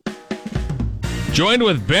Joined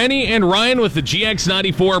with Benny and Ryan with the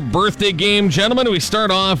GX94 birthday game. Gentlemen, we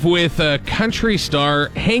start off with country star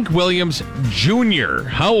Hank Williams Jr.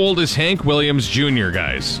 How old is Hank Williams Jr.,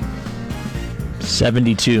 guys?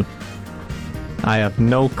 72. I have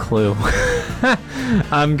no clue.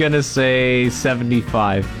 I'm going to say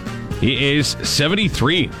 75. He is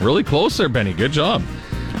 73. Really close there, Benny. Good job.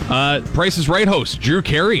 Price is Right host, Drew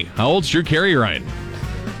Carey. How old's Drew Carey, Ryan?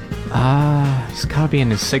 He's got to be in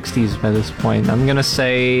his 60s by this point. I'm going to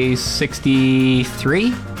say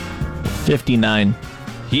 63? 59.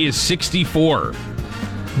 He is 64.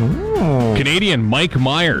 Ooh. Canadian Mike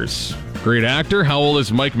Myers. Great actor. How old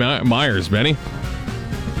is Mike Myers, Benny?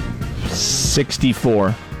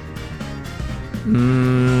 64.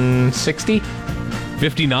 60?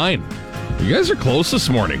 59. You guys are close this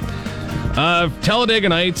morning. Talladega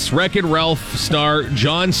Nights, Wreck-It Ralph star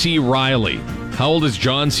John C. Reilly. How old is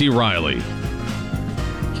John C. Reilly?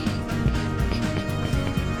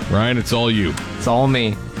 Ryan, it's all you. It's all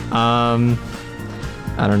me. I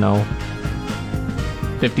don't know.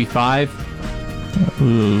 55?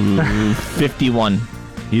 Ooh, 51.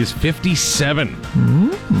 He is 57.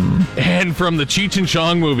 And from the Cheech and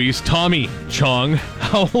Chong movies, Tommy Chong.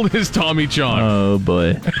 How old is Tommy Chong? Oh,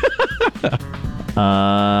 boy.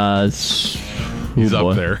 He's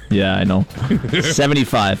up there. Yeah, I know.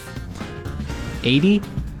 75. 80?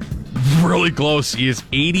 Really close. He is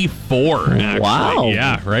 84, actually. Wow.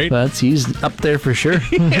 Yeah, right? He's up there for sure.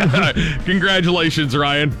 Yeah. Congratulations,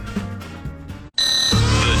 Ryan.